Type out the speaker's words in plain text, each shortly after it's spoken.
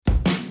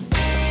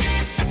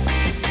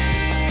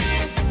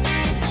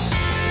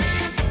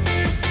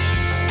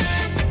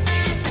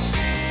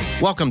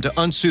Welcome to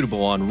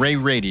Unsuitable on Ray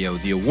Radio,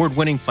 the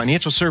award-winning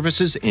financial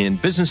services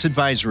and business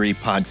advisory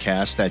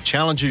podcast that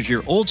challenges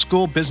your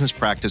old-school business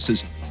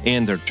practices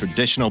and their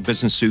traditional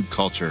business suit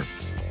culture.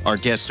 Our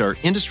guests are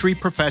industry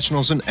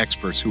professionals and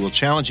experts who will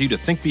challenge you to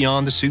think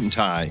beyond the suit and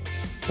tie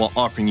while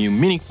offering you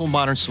meaningful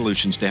modern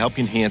solutions to help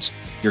you enhance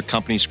your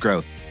company's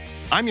growth.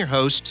 I'm your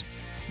host,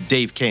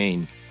 Dave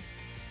Kane.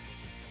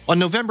 On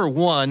November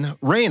 1,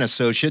 Ray &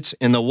 Associates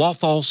and the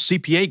Walthall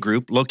CPA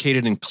Group,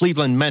 located in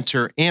Cleveland,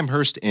 Mentor,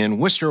 Amherst, and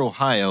Worcester,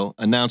 Ohio,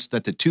 announced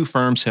that the two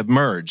firms have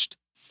merged.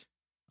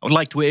 I would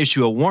like to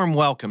issue a warm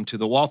welcome to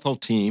the Walthall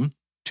team,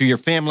 to your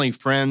family,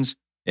 friends,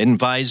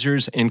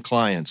 advisors, and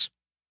clients.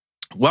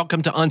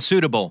 Welcome to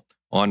Unsuitable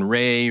on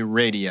Ray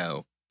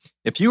Radio.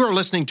 If you are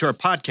listening to our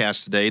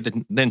podcast today,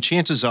 then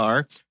chances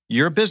are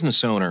you're a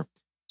business owner.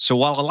 So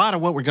while a lot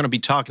of what we're going to be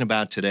talking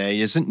about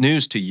today isn't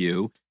news to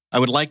you, I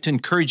would like to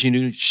encourage you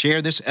to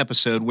share this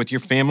episode with your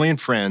family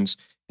and friends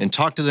and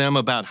talk to them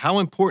about how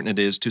important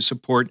it is to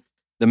support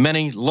the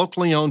many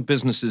locally owned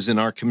businesses in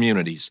our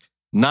communities,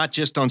 not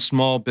just on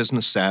Small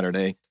Business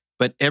Saturday,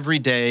 but every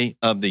day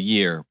of the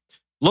year.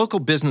 Local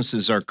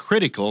businesses are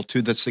critical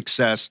to the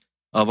success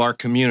of our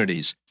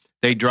communities.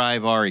 They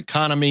drive our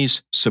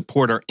economies,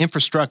 support our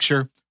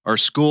infrastructure, our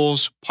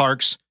schools,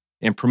 parks,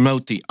 and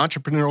promote the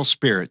entrepreneurial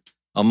spirit,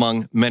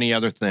 among many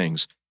other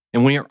things.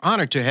 And we are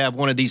honored to have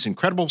one of these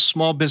incredible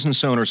small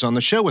business owners on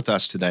the show with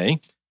us today.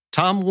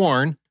 Tom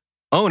Warren,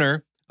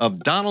 owner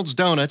of Donald's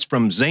Donuts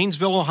from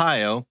Zanesville,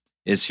 Ohio,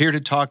 is here to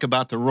talk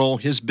about the role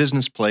his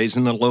business plays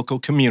in the local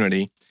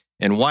community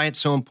and why it's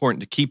so important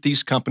to keep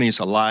these companies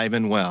alive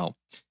and well.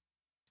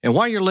 And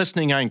while you're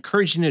listening, I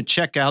encourage you to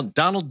check out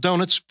Donald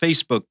Donuts'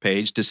 Facebook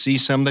page to see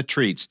some of the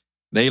treats.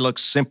 They look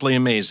simply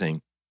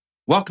amazing.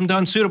 Welcome to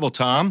Unsuitable,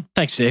 Tom.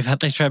 Thanks, Dave.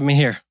 Thanks for having me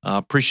here.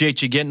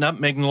 Appreciate you getting up,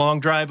 making a long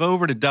drive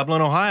over to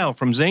Dublin, Ohio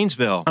from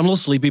Zanesville. I'm a little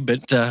sleepy,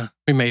 but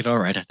we made it all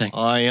right, I think.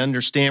 I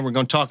understand. We're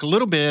going to talk a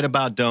little bit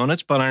about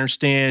donuts, but I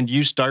understand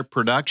you start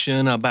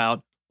production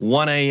about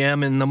 1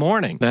 a.m. in the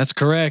morning. That's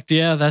correct.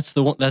 Yeah, that's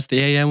the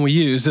a.m. we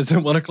use. It's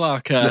at 1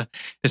 o'clock. It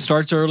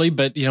starts early,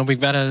 but we've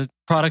got a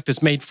product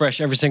that's made fresh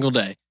every single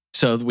day,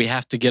 so we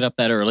have to get up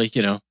that early,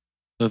 so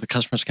the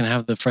customers can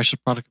have the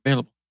freshest product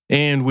available.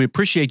 And we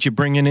appreciate you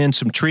bringing in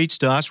some treats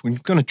to us. We're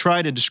going to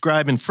try to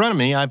describe in front of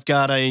me. I've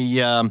got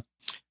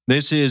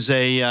this is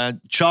a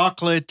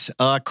chocolate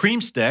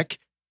cream stick.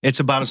 It's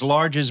about as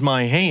large as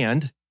my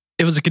hand.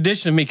 It was a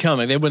condition of me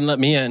coming. They wouldn't let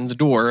me in the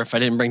door if I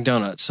didn't bring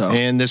donuts. So,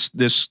 and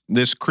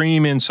this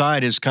cream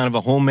inside is kind of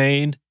a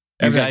homemade.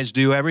 You guys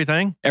do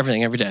everything?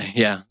 Everything, every day.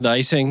 Yeah, the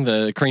icing,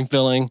 the cream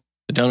filling,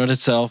 the donut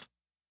itself.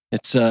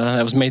 It's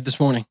that was made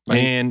this morning. Right?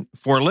 And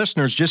for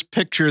listeners, just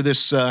picture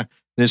this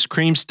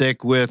cream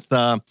stick with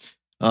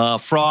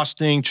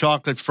frosting,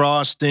 chocolate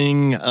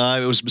frosting.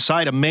 It was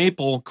beside a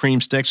maple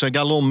cream stick, so I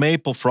got a little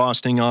maple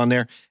frosting on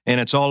there,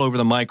 and it's all over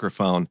the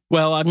microphone.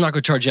 Well, I'm not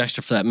going to charge you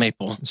extra for that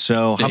maple.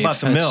 So Dave, how about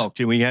the milk?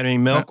 Do we have any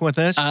milk with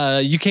this?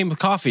 You came with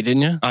coffee,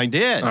 didn't you? I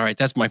did. All right,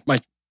 that's my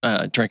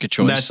drink of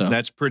choice.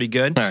 That's pretty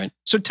good. All right.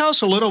 So tell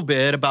us a little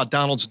bit about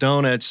Donald's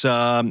Donuts.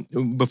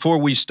 Before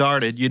we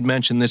started, you'd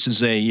mentioned this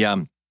is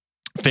a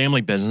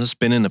family business,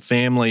 been in the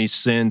family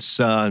since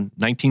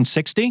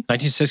 1960?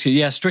 1960,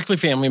 yeah, strictly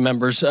family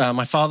members.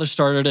 My father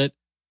started it,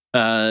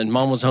 and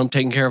Mom was home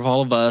taking care of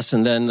all of us,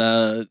 and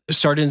then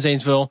started in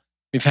Zanesville.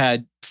 We've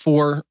had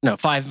 5,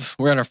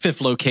 we're on our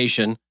 5th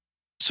location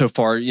so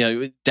far.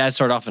 Dad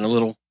started off in a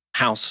little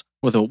house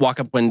with a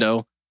walk-up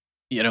window.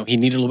 He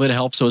needed a little bit of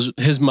help, so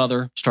his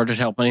mother started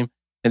helping him.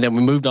 And then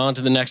we moved on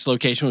to the next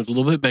location with a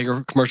little bit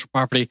bigger commercial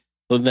property,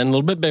 then a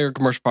little bit bigger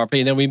commercial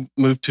property, and then we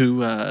moved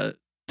to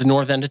the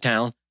north end of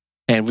town,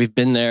 and we've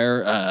been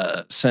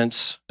there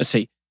since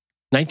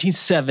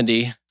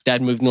 1970.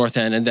 Dad moved north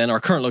end, and then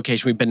our current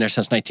location, we've been there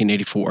since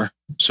 1984.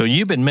 So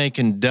you've been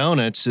making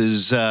donuts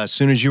as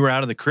soon as you were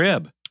out of the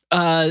crib.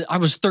 I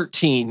was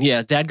 13.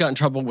 Yeah, Dad got in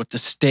trouble with the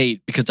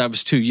state because I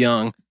was too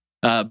young,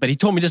 but he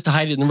told me just to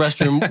hide it in the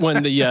restroom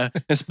when the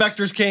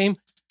inspectors came.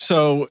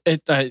 So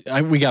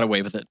we got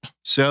away with it.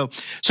 So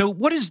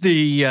what is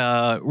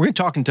we're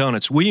talking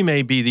donuts. We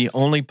may be the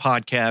only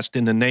podcast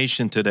in the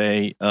nation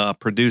today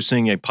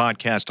producing a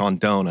podcast on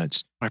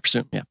donuts. I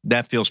presume, yeah.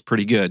 That feels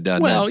pretty good,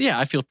 doesn't it? Well, yeah,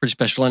 I feel pretty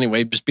special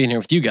anyway, just being here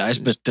with you guys.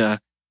 But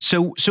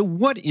So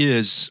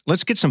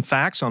let's get some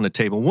facts on the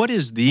table. What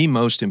is the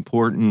most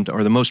important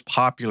or the most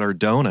popular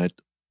donut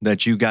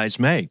that you guys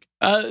make?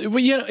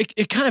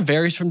 It kind of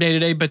varies from day to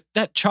day, but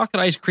that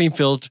chocolate ice cream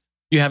filled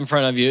you have in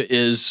front of you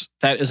is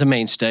a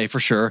mainstay for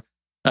sure.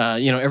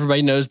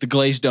 Everybody knows the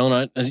glazed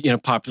donut is,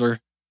 popular.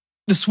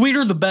 The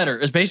sweeter, the better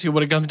is basically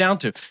what it comes down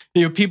to.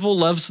 People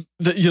love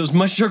as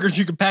much sugar as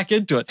you can pack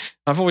into it.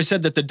 I've always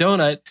said that the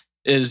donut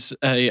is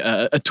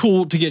a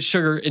tool to get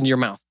sugar into your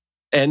mouth.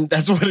 And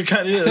that's what it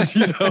kind of is,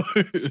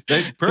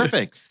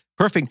 Perfect.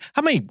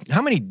 How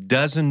many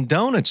dozen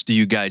donuts do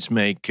you guys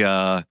make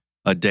a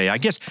day? I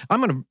guess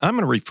I'm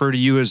gonna refer to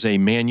you as a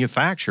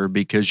manufacturer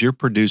because you're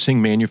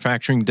producing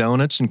manufacturing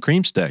donuts and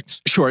cream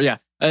sticks. Sure, yeah.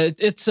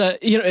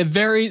 It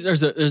varies.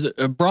 There's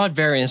a broad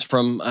variance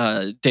from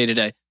day to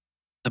day.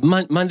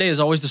 Monday is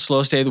always the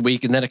slowest day of the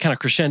week, and then it kind of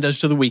crescendos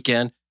to the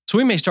weekend. So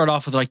we may start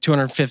off with like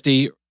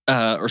 250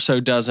 or so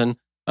dozen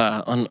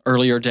on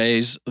earlier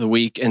days of the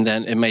week, and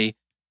then it may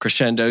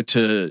crescendo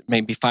to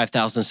maybe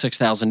 5,000,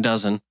 6,000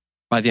 dozen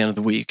by the end of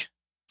the week.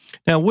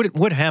 Now,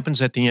 what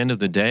happens at the end of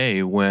the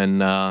day when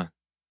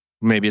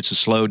maybe it's a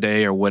slow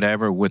day or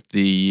whatever with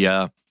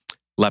the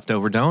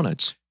leftover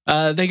donuts?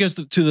 They go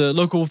to the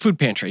local food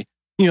pantry.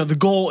 The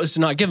goal is to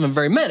not give them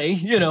very many.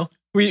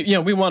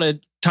 We want to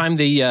time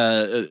the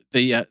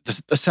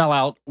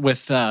sellout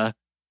with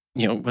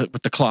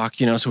with the clock.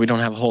 So we don't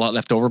have a whole lot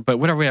left over. But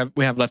whatever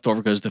we have left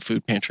over goes to the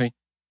food pantry.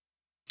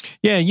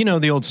 Yeah,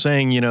 the old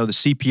saying. The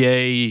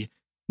CPA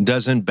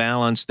doesn't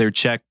balance their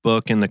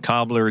checkbook, and the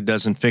cobbler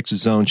doesn't fix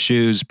his own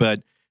shoes.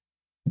 But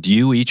do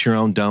you eat your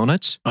own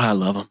donuts? I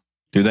love them.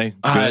 Do they? Good.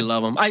 I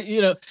love them. I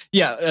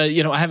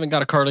haven't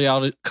got a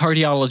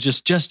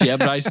cardiologist just yet,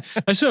 but I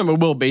assume it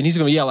will be, and he's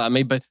going to yell at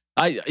me. But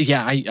I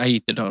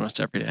eat the donuts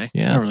every day.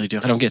 Yeah, I really do.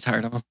 I don't get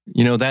tired of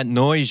them. That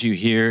noise you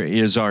hear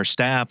is our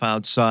staff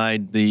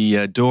outside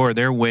the door.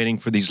 They're waiting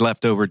for these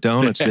leftover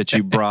donuts that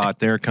you brought.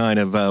 They're kind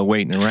of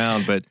waiting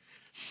around, but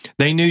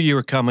they knew you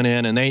were coming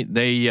in, and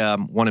they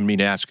wanted me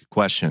to ask a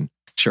question.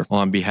 Sure.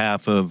 On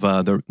behalf of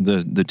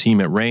the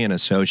team at Ray and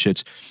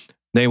Associates.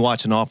 They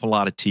watch an awful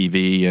lot of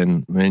TV,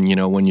 and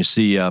when you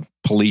see a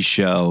police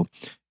show,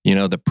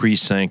 the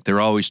precinct,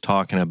 they're always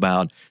talking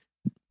about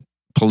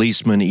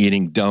policemen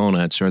eating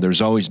donuts, or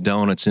there's always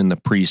donuts in the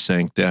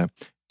precinct. Do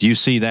you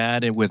see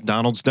that with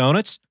Donald's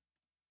Donuts?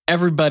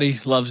 Everybody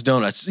loves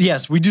donuts.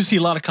 Yes, we do see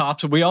a lot of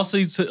cops, but we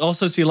also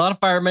see a lot of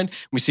firemen.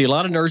 We see a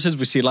lot of nurses.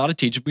 We see a lot of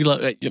teachers. We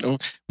love,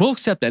 we'll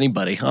accept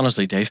anybody.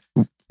 Honestly, Dave.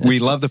 We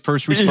love the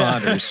first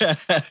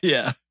responders.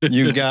 Yeah.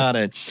 You got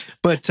it.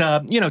 But,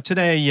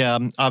 today,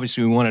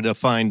 obviously, we wanted to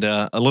find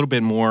a little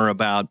bit more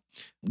about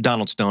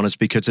Donald's Donuts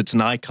because it's an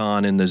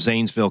icon in the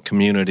Zanesville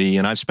community.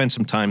 And I've spent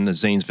some time in the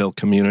Zanesville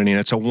community, and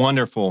it's a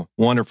wonderful,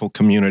 wonderful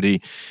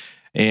community.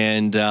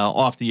 And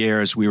off the air,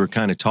 as we were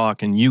kind of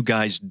talking, you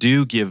guys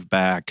do give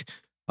back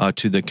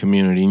to the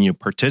community, and you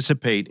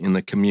participate in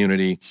the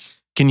community.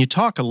 Can you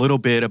talk a little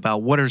bit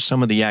about what are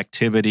some of the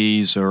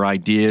activities or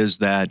ideas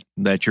that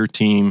your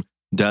team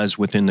does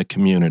within the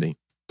community?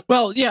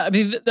 Well, yeah,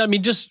 I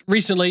mean, just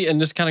recently,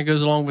 and this kind of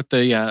goes along with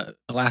the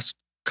last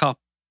cop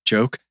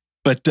joke,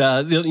 but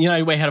the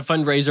United Way had a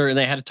fundraiser, and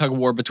they had a tug of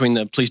war between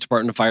the police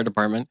department and the fire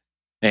department,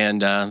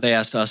 and they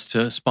asked us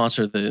to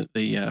sponsor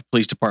the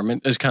police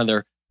department as kind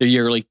of their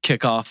yearly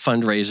kickoff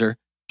fundraiser.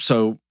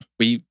 So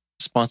we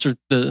sponsored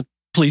the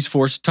police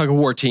force tug of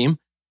war team,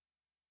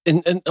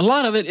 and a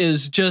lot of it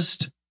is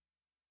just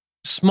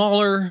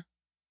smaller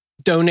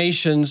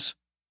donations.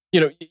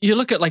 You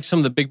look at like some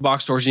of the big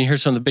box stores and you hear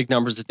some of the big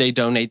numbers that they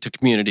donate to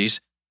communities.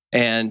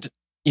 And,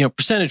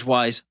 percentage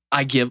wise,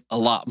 I give a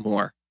lot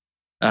more.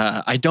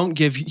 I don't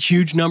give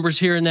huge numbers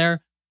here and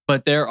there,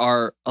 but there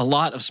are a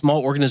lot of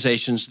small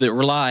organizations that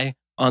rely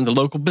on the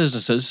local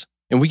businesses.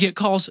 And we get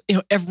calls,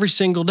 every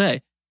single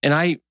day. And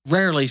I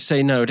rarely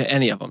say no to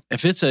any of them.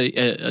 If it's a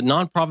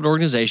nonprofit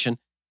organization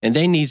and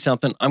they need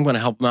something, I'm going to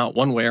help them out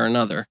one way or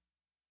another.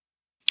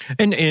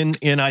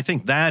 And I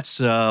think that's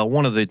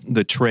one of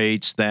the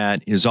traits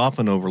that is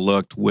often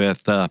overlooked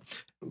with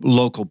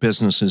local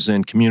businesses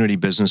and community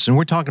business. And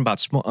we're talking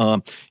about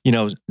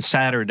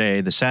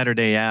Saturday, the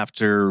Saturday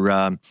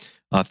after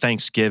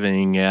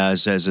Thanksgiving,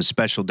 as a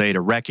special day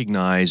to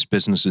recognize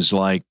businesses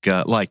like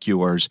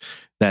yours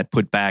that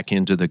put back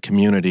into the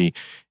community.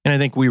 And I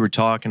think we were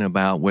talking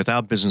about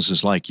without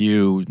businesses like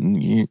you,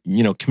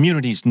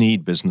 communities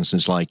need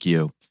businesses like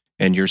you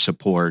and your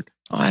support.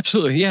 Oh,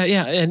 absolutely.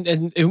 Yeah.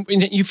 And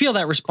you feel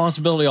that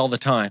responsibility all the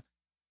time.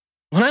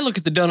 When I look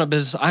at the donut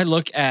business, I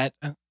look at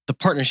the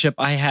partnership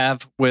I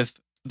have with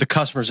the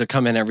customers that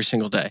come in every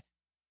single day.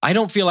 I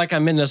don't feel like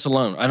I'm in this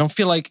alone. I don't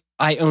feel like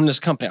I own this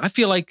company. I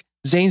feel like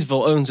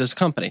Zanesville owns this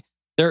company.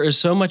 There is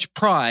so much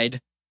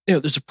pride.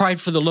 There's a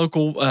pride for the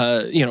local,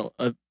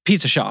 a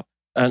pizza shop,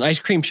 an ice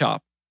cream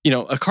shop,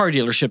 a car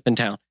dealership in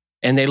town,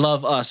 and they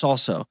love us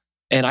also.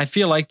 And I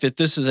feel like that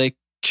this is a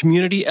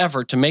community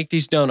effort to make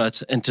these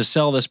donuts and to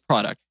sell this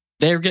product.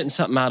 They're getting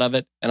something out of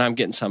it, and I'm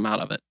getting something out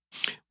of it.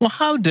 Well,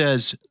 how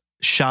does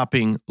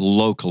shopping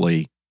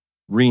locally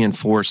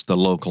reinforce the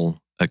local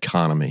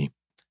economy?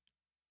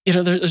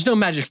 There's no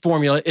magic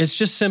formula. It's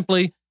just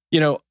simply,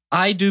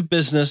 I do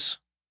business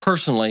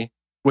personally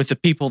with the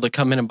people that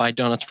come in and buy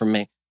donuts from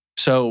me.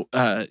 So,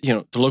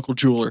 the local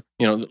jeweler,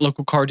 the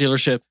local car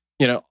dealership,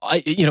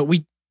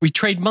 we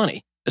trade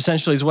money,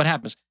 essentially is what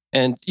happens.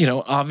 And,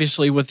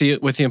 obviously with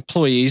the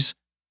employees,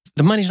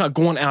 the money's not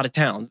going out of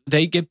town.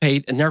 They get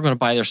paid and they're going to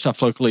buy their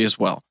stuff locally as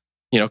well.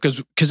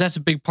 Because that's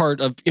a big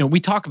part of, we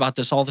talk about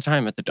this all the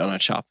time at the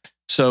donut shop.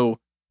 So,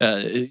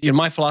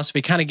 my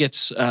philosophy kind of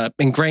gets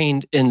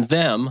ingrained in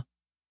them,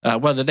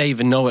 whether they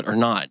even know it or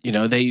not.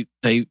 They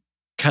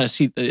kind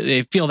of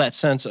they feel that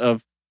sense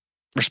of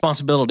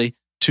responsibility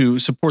to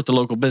support the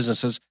local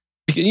businesses.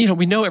 Because,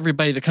 we know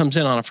everybody that comes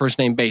in on a first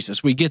name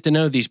basis. We get to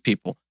know these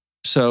people.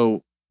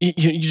 So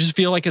you just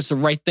feel like it's the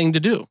right thing to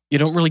do. You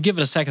don't really give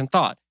it a second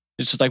thought.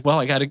 It's just like, well,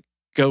 I got to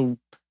go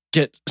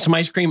get some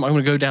ice cream, I'm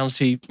going to go down and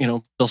see,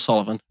 Bill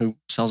Sullivan, who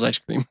sells ice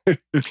cream.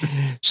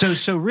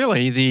 So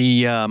really,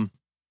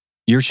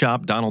 your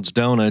shop, Donald's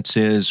Donuts,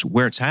 is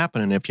where it's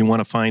happening. If you want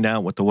to find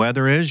out what the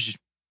weather is,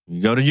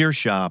 you go to your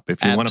shop.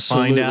 If you want to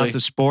find out the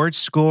sports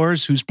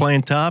scores, who's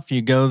playing tough,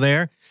 you go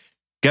there.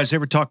 You guys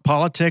ever talk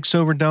politics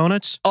over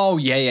donuts? Oh,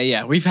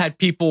 yeah. We've had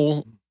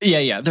people,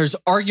 There's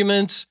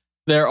arguments.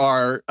 There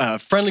are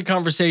friendly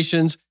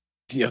conversations.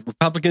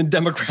 Republican,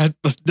 Democrat,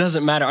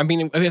 doesn't matter. I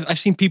mean, I've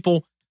seen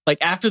people, like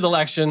after the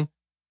election,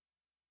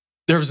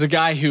 there was a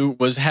guy who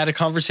had a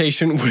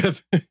conversation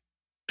with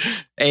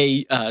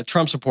a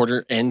Trump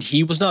supporter, and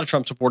he was not a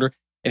Trump supporter,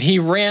 and he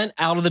ran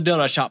out of the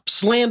donut shop,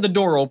 slammed the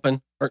door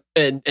open,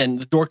 and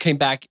the door came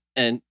back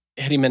and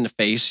hit him in the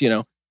face. He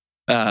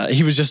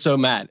was just so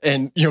mad,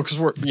 and because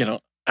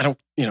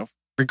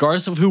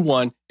regardless of who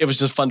won, it was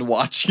just fun to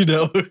watch.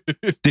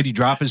 Did he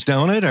drop his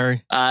donut,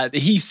 or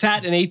he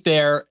sat and ate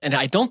there, and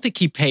I don't think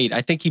he paid.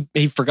 I think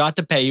he forgot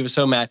to pay. He was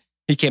so mad.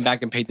 He came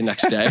back and paid the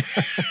next day.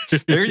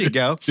 There you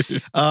go.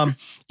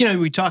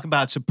 We talk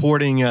about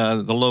supporting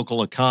the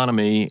local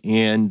economy,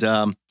 and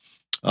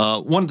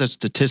one of the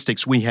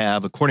statistics we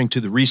have, according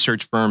to the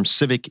research firm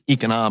Civic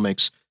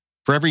Economics,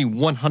 for every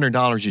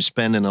 $100 you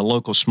spend in a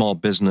local small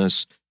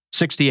business,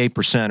 68%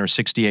 or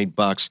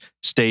 $68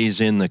 stays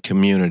in the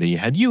community.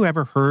 Had you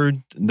ever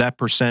heard that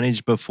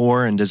percentage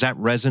before, and does that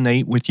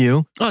resonate with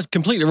you? Oh, it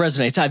completely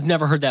resonates. I've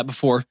never heard that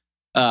before,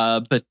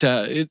 but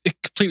it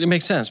completely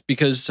makes sense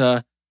because,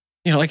 like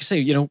I say,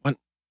 I don't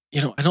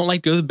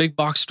like to go to the big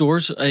box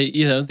stores.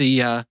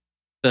 The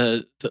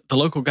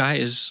local guy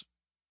is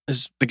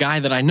the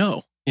guy that I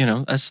know.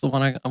 That's the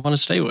one I want to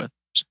stay with.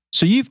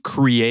 So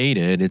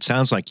it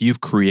sounds like you've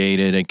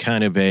created a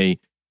kind of a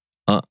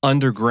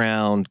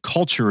underground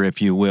culture,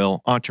 if you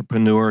will,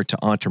 entrepreneur to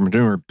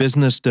entrepreneur,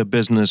 business to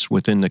business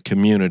within the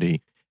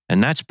community.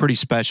 And that's pretty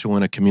special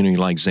in a community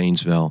like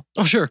Zanesville.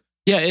 Oh, sure.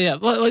 Yeah.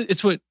 Well,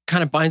 it's what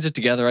kind of binds it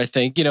together, I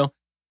think. One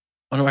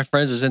of my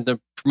friends is in the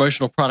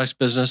promotional products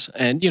business,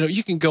 and,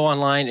 you can go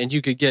online and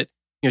you could get,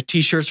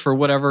 T-shirts for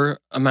whatever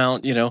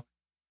amount,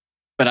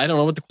 but I don't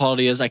know what the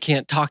quality is. I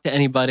can't talk to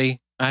anybody.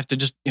 I have to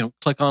just,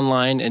 click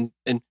online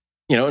and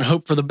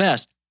hope for the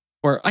best.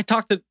 Where I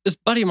talked to this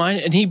buddy of mine,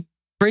 and he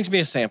brings me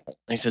a sample.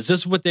 And he says, this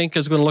is what the ink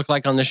is going to look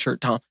like on this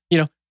shirt, Tom.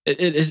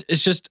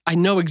 It's just, I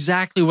know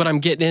exactly what I'm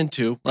getting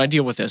into when I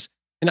deal with this.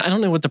 And I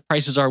don't know what the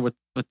prices are with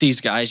these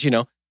guys,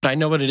 but I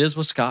know what it is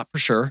with Scott for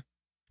sure.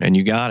 And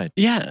you got it.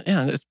 Yeah,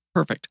 it's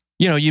perfect.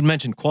 You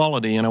mentioned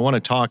quality, and I want to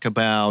talk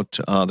about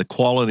the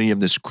quality of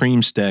this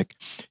cream stick.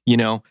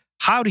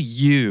 How do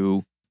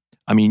you,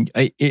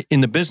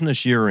 in the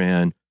business you're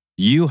in,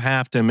 you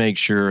have to make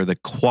sure the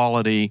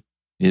quality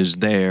is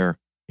there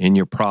in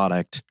your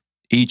product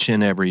each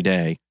and every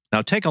day.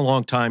 Now, take a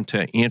long time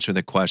to answer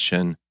the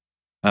question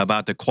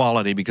about the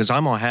quality, because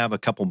I'm going to have a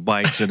couple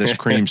bites of this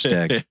cream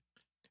stick.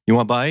 You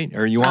want a bite,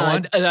 or you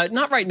want one?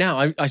 Not right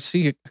now. I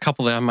see a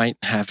couple that I might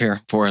have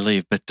here before I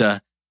leave. But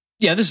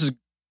this is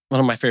one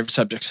of my favorite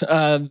subjects.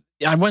 I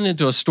went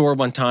into a store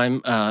one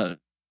time,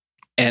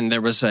 and there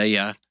was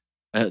a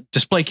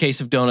display case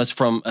of donuts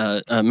from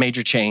a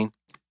major chain.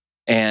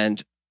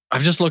 And I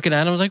was just looking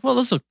at it. I was like, well,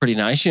 this looks pretty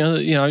nice.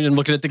 And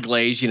looking at the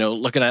glaze,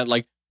 looking at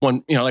like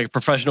one, like a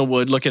professional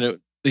would, looking at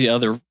the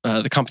other,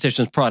 the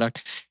competition's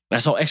product. And I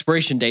saw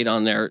expiration date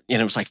on there,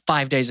 and it was like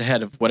 5 days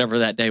ahead of whatever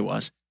that day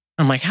was.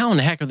 I'm like, how in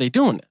the heck are they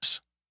doing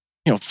this?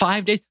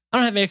 5 days. I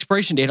don't have an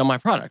expiration date on my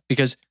product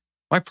because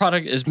my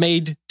product is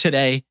made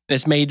today and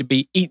it's made to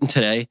be eaten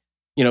today.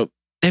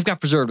 They've got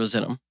preservatives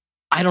in them.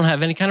 I don't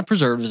have any kind of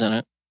preservatives in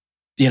it.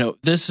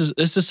 This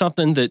is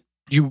something that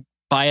you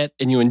buy it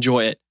and you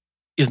enjoy it.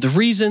 The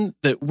reason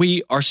that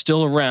we are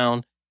still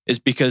around is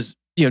because,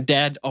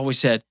 Dad always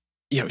said,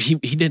 he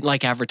didn't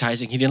like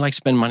advertising. He didn't like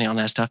spending money on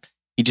that stuff.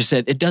 He just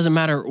said, it doesn't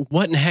matter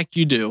what in the heck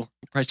you do.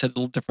 He probably said it a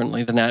little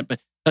differently than that, but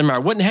it doesn't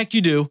matter what in the heck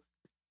you do.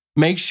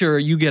 Make sure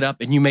you get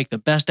up and you make the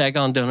best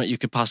daggone donut you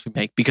could possibly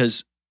make,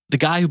 because the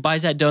guy who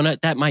buys that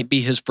donut, that might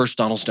be his first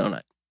Donald's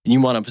donut. And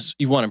you want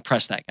to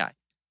impress that guy.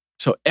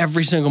 So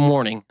every single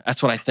morning,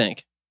 that's what I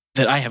think,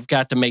 that I have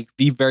got to make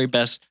the very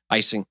best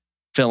icing,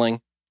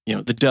 filling,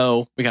 the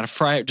dough. We got to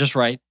fry it just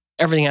right.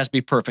 Everything has to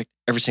be perfect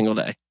every single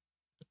day.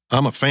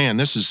 I'm a fan.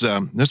 This is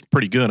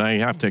pretty good. I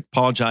have to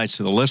apologize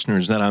to the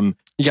listeners that I'm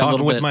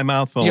talking with my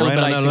mouth full.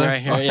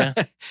 Right here, yeah.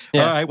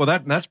 All right. Well,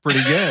 that's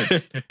pretty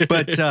good.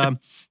 But to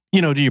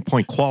your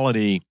point,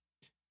 quality.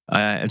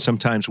 And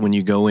sometimes when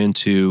you go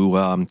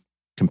into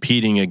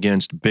competing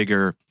against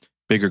bigger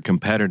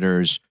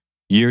competitors,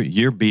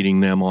 you're beating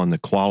them on the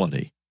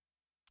quality.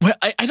 Well,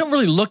 I don't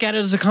really look at it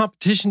as a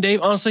competition,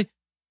 Dave. Honestly,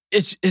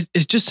 it's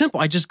just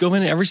simple. I just go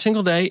in every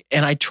single day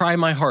and I try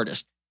my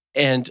hardest,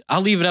 and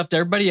I'll leave it up to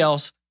everybody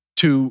else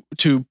to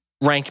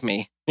rank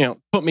me.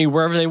 Put me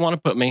wherever they want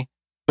to put me.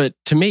 But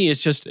to me, it's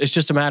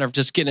just a matter of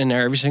just getting in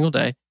there every single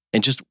day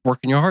and just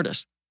working your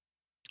hardest.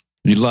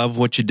 You love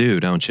what you do,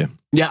 don't you?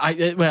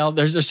 Yeah.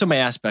 There's so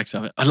many aspects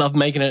of it. I love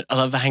making it. I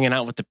love hanging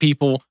out with the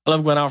people. I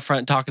love going out front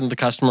and talking to the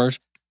customers.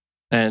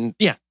 And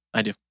yeah,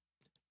 I do.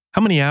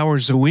 How many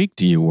hours a week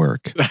do you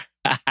work?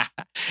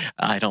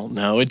 I don't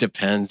know. It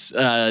depends.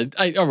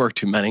 I work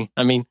too many.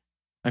 I mean,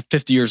 I'm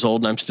 50 years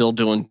old and I'm still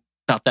doing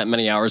about that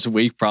many hours a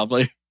week,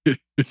 probably.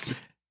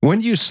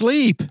 When do you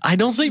sleep? I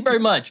don't sleep very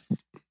much.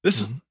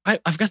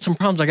 I've got some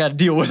problems I got to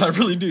deal with. I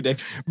really do,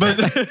 Dave. But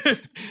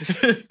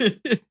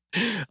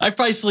I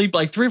probably sleep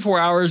like 3 or 4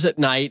 hours at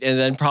night, and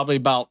then probably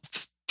about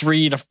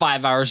 3 to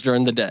 5 hours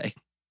during the day.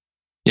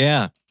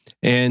 Yeah.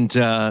 And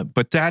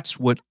but that's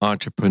what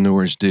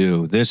entrepreneurs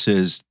do. This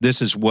is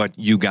what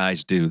you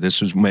guys do.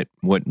 This is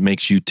what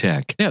makes you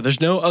tick. Yeah,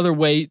 there's no other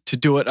way to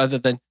do it other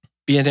than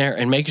being there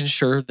and making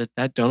sure that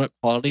donut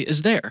quality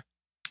is there.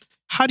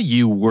 How do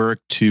you work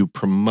to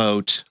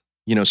promote,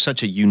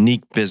 such a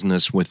unique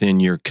business within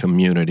your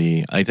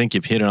community? I think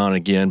you've hit it on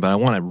again, but I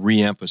want to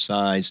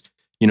reemphasize,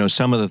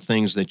 some of the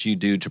things that you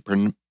do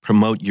to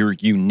promote your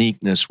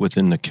uniqueness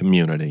within the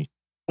community.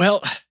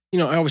 Well,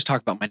 I always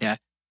talk about my dad.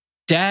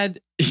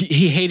 Dad,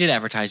 he hated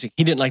advertising.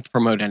 He didn't like to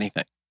promote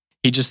anything.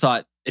 He just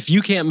thought, if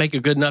you can't make a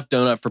good enough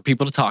donut for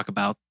people to talk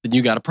about, then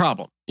you got a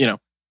problem,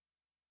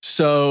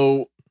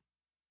 So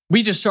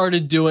we just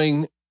started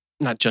doing,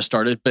 not just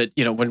started, but,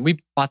 when we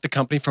bought the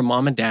company from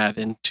Mom and Dad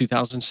in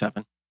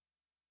 2007,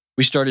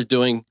 we started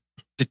doing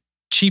the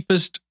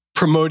cheapest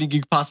promoting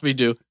you could possibly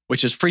do,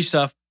 which is free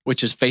stuff,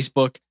 which is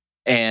Facebook.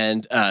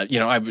 And,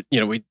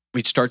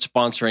 we'd start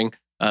sponsoring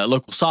a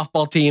local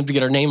softball team to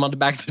get our name on the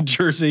back of the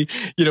jersey,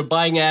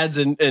 buying ads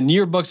and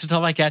yearbooks and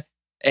stuff like that.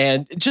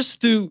 And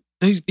just through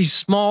these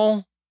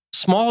small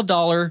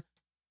dollar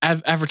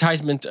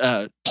advertisement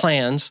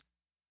plans,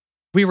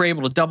 we were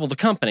able to double the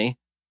company,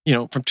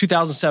 from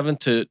 2007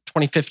 to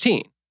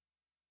 2015.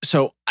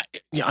 So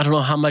I don't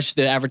know how much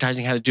the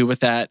advertising had to do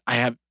with that. I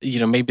have,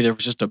 maybe there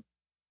was just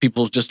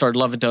people just started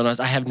loving donuts.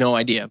 I have no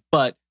idea.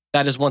 But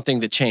that is one thing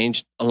that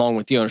changed along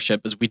with the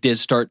ownership, is we did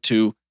start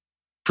to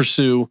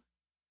pursue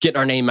getting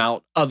our name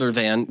out other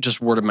than just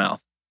word of mouth.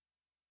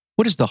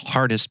 What is the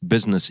hardest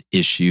business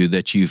issue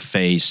that you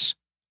face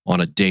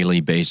on a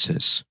daily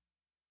basis?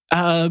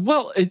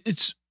 Well,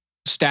 it's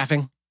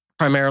staffing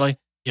primarily.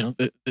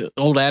 The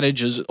old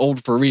adage is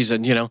old for a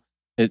reason.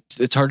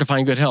 It's hard to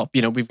find good help.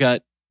 We've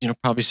got,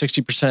 probably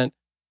 60%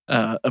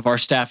 of our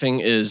staffing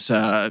is,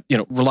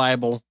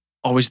 reliable,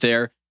 always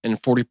there,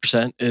 and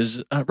 40%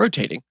 is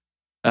rotating.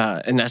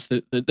 And that's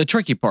the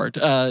tricky part.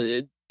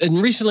 And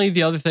recently,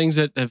 the other things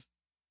that have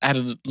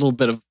added a little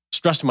bit of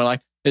stress to my life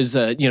is,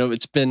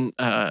 it's been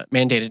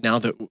mandated now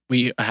that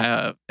we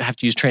have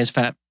to use trans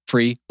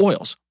fat-free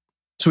oils.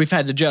 So we've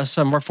had to adjust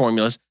some of our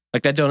formulas.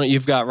 Like that donut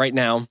you've got right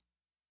now,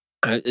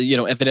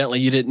 evidently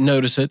you didn't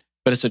notice it,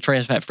 but it's a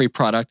trans fat-free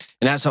product.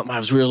 And that's something I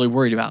was really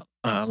worried about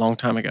a long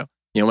time ago,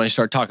 when I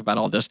started talking about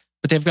all this.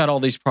 But they've got all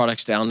these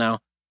products down now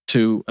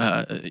to,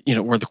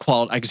 where the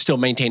quality, I can still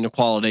maintain the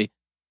quality,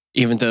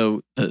 even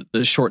though the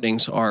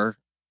shortenings are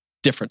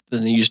different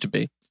than they used to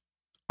be.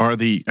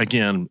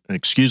 Again,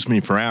 excuse me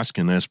for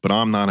asking this, but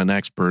I'm not an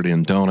expert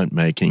in donut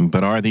making,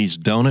 but are these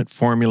donut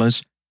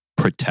formulas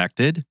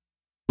protected?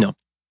 No.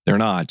 They're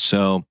not.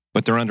 So,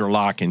 but they're under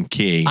lock and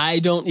key. I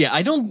don't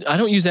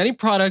use any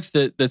products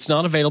that's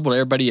not available to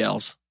everybody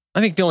else.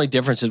 I think the only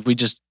difference is we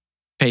just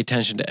pay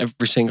attention to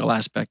every single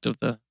aspect of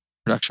the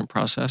production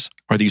process.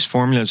 Are these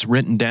formulas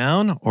written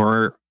down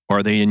or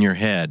are they in your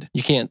head?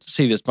 You can't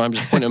see this, but I'm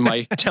just pointing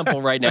my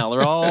temple right now.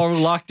 They're all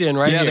locked in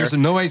right here. Yeah, there's a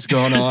noise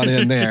going on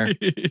in there.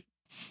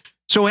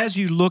 So as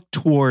you look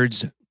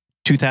towards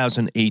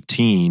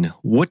 2018,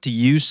 what do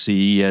you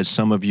see as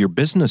some of your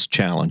business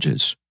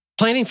challenges?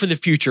 Planning for the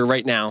future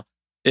right now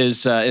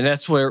is, and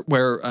that's where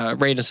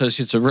Ray &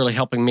 Associates are really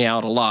helping me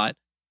out a lot.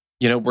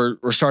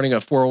 We're starting a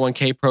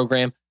 401k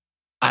program.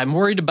 I'm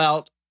worried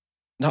about,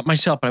 not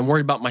myself, but I'm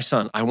worried about my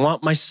son. I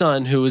want my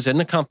son, who is in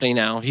the company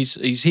now,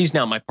 he's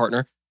now my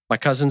partner. My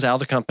cousin's out of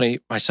the company.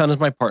 My son is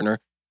my partner.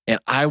 And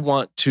I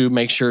want to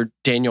make sure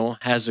Daniel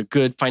has a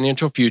good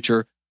financial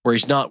future where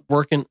he's not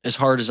working as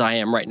hard as I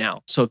am right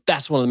now. So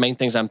that's one of the main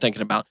things I'm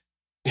thinking about.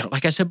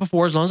 Like I said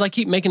before, as long as I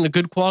keep making a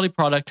good quality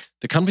product,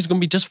 the company's going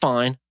to be just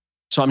fine.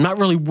 So I'm not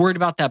really worried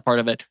about that part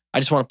of it.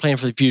 I just want to plan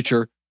for the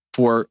future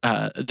for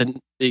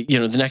the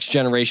next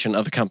generation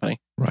of the company.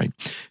 Right.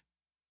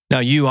 Now,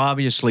 you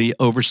obviously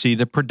oversee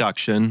the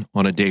production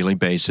on a daily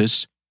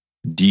basis.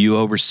 Do you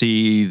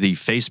oversee the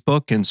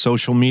Facebook and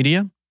social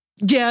media?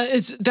 Yeah,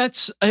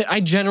 I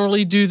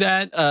generally do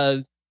that.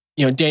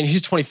 Dan,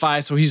 he's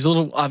 25, so he's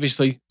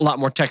obviously a lot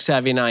more tech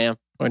savvy than I am.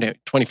 Oh, no,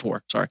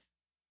 24, sorry.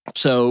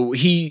 So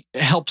he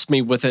helps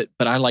me with it,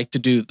 but I like to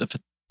do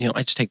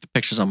I just take the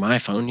pictures on my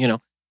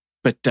iPhone,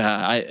 But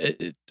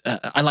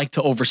I like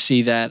to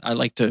oversee that. I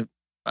like the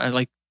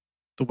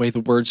way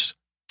the words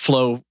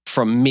flow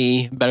from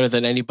me better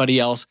than anybody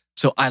else.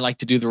 So I like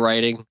to do the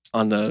writing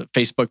on the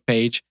Facebook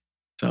page.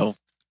 So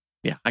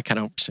yeah, I kind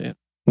of oversee it.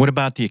 What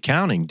about the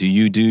accounting? Do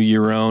you do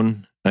your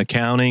own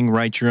accounting,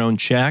 write your own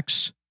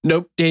checks?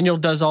 Nope. Daniel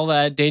does all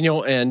that.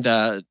 Daniel,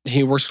 and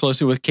he works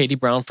closely with Katie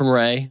Brown from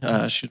Ray.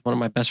 She's one of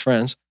my best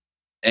friends.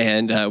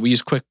 And we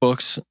use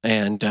QuickBooks,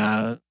 and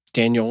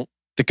Daniel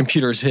the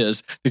computer's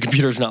his. The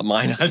computer's not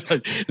mine.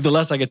 The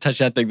less I can touch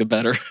that thing, the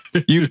better.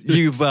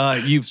 You've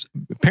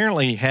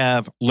apparently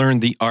have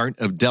learned the art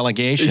of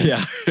delegation.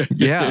 Yeah.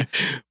 Yeah.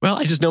 Well,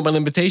 I just know my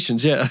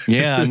limitations. Yeah.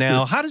 Yeah.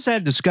 Now, how does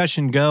that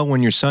discussion go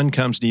when your son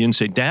comes to you and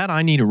say, "Dad,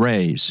 I need a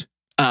raise"?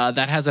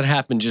 That hasn't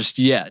happened just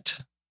yet,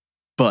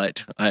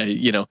 but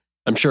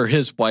I'm sure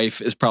his wife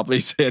has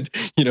probably said,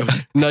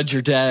 nudge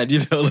your dad,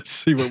 let's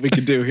see what we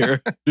can do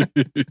here.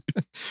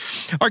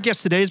 Our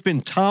guest today has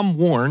been Tom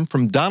Warren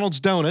from Donald's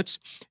Donuts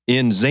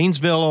in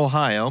Zanesville,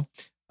 Ohio,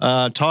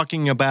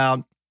 talking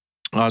about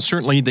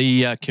certainly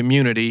the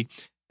community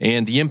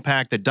and the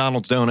impact that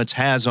Donald's Donuts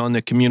has on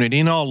the community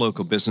and all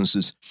local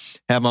businesses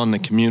have on the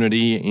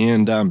community,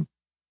 and a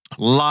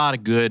lot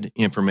of good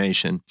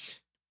information.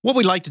 What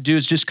we'd like to do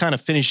is just kind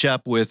of finish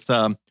up with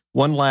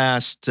one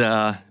last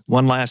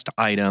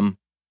item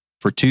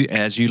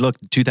as you look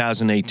at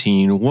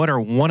 2018. What are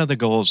one of the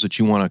goals that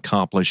you want to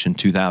accomplish in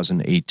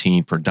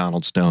 2018 for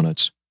Donald's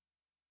Donuts?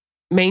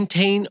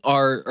 Maintain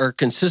our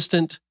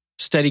consistent,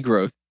 steady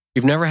growth.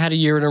 We've never had a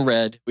year in a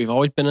red. We've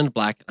always been in the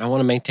black. I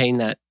want to maintain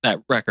that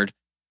record.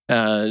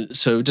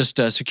 So just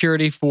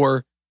security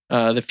for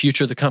the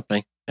future of the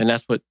company, and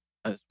that's what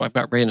I've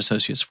got Ray &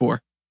 Associates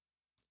for.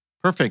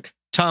 Perfect.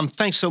 Tom,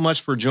 thanks so much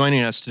for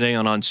joining us today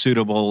on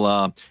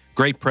Unsuitable.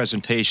 Great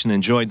presentation.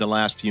 Enjoyed the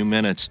last few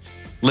minutes.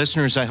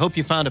 Listeners, I hope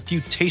you found a few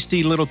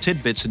tasty little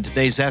tidbits in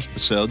today's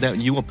episode that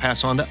you will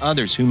pass on to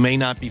others who may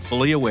not be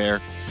fully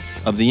aware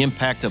of the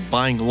impact of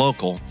buying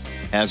local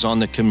has on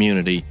the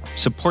community.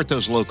 Support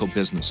those local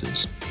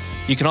businesses.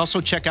 You can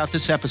also check out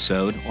this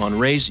episode on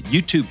Ray's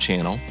YouTube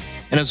channel.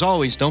 And as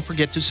always, don't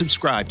forget to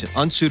subscribe to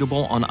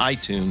Unsuitable on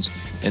iTunes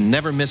and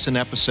never miss an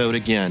episode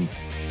again.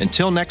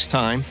 Until next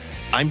time,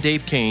 I'm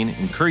Dave Kane,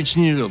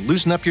 encouraging you to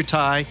loosen up your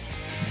tie,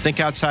 think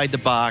outside the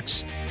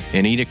box,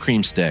 and eat a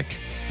cream stick.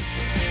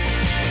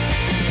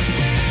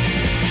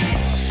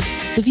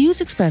 The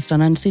views expressed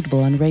on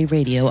Unsuitable on Ray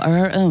Radio are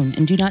our own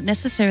and do not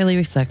necessarily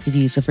reflect the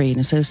views of Ray &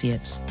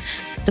 Associates.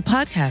 The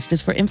podcast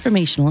is for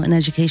informational and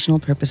educational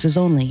purposes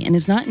only and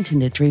is not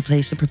intended to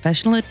replace the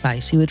professional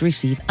advice you would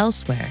receive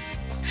elsewhere.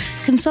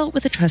 Consult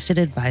with a trusted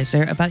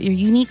advisor about your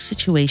unique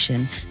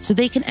situation so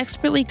they can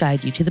expertly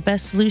guide you to the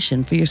best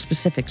solution for your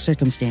specific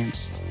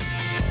circumstance.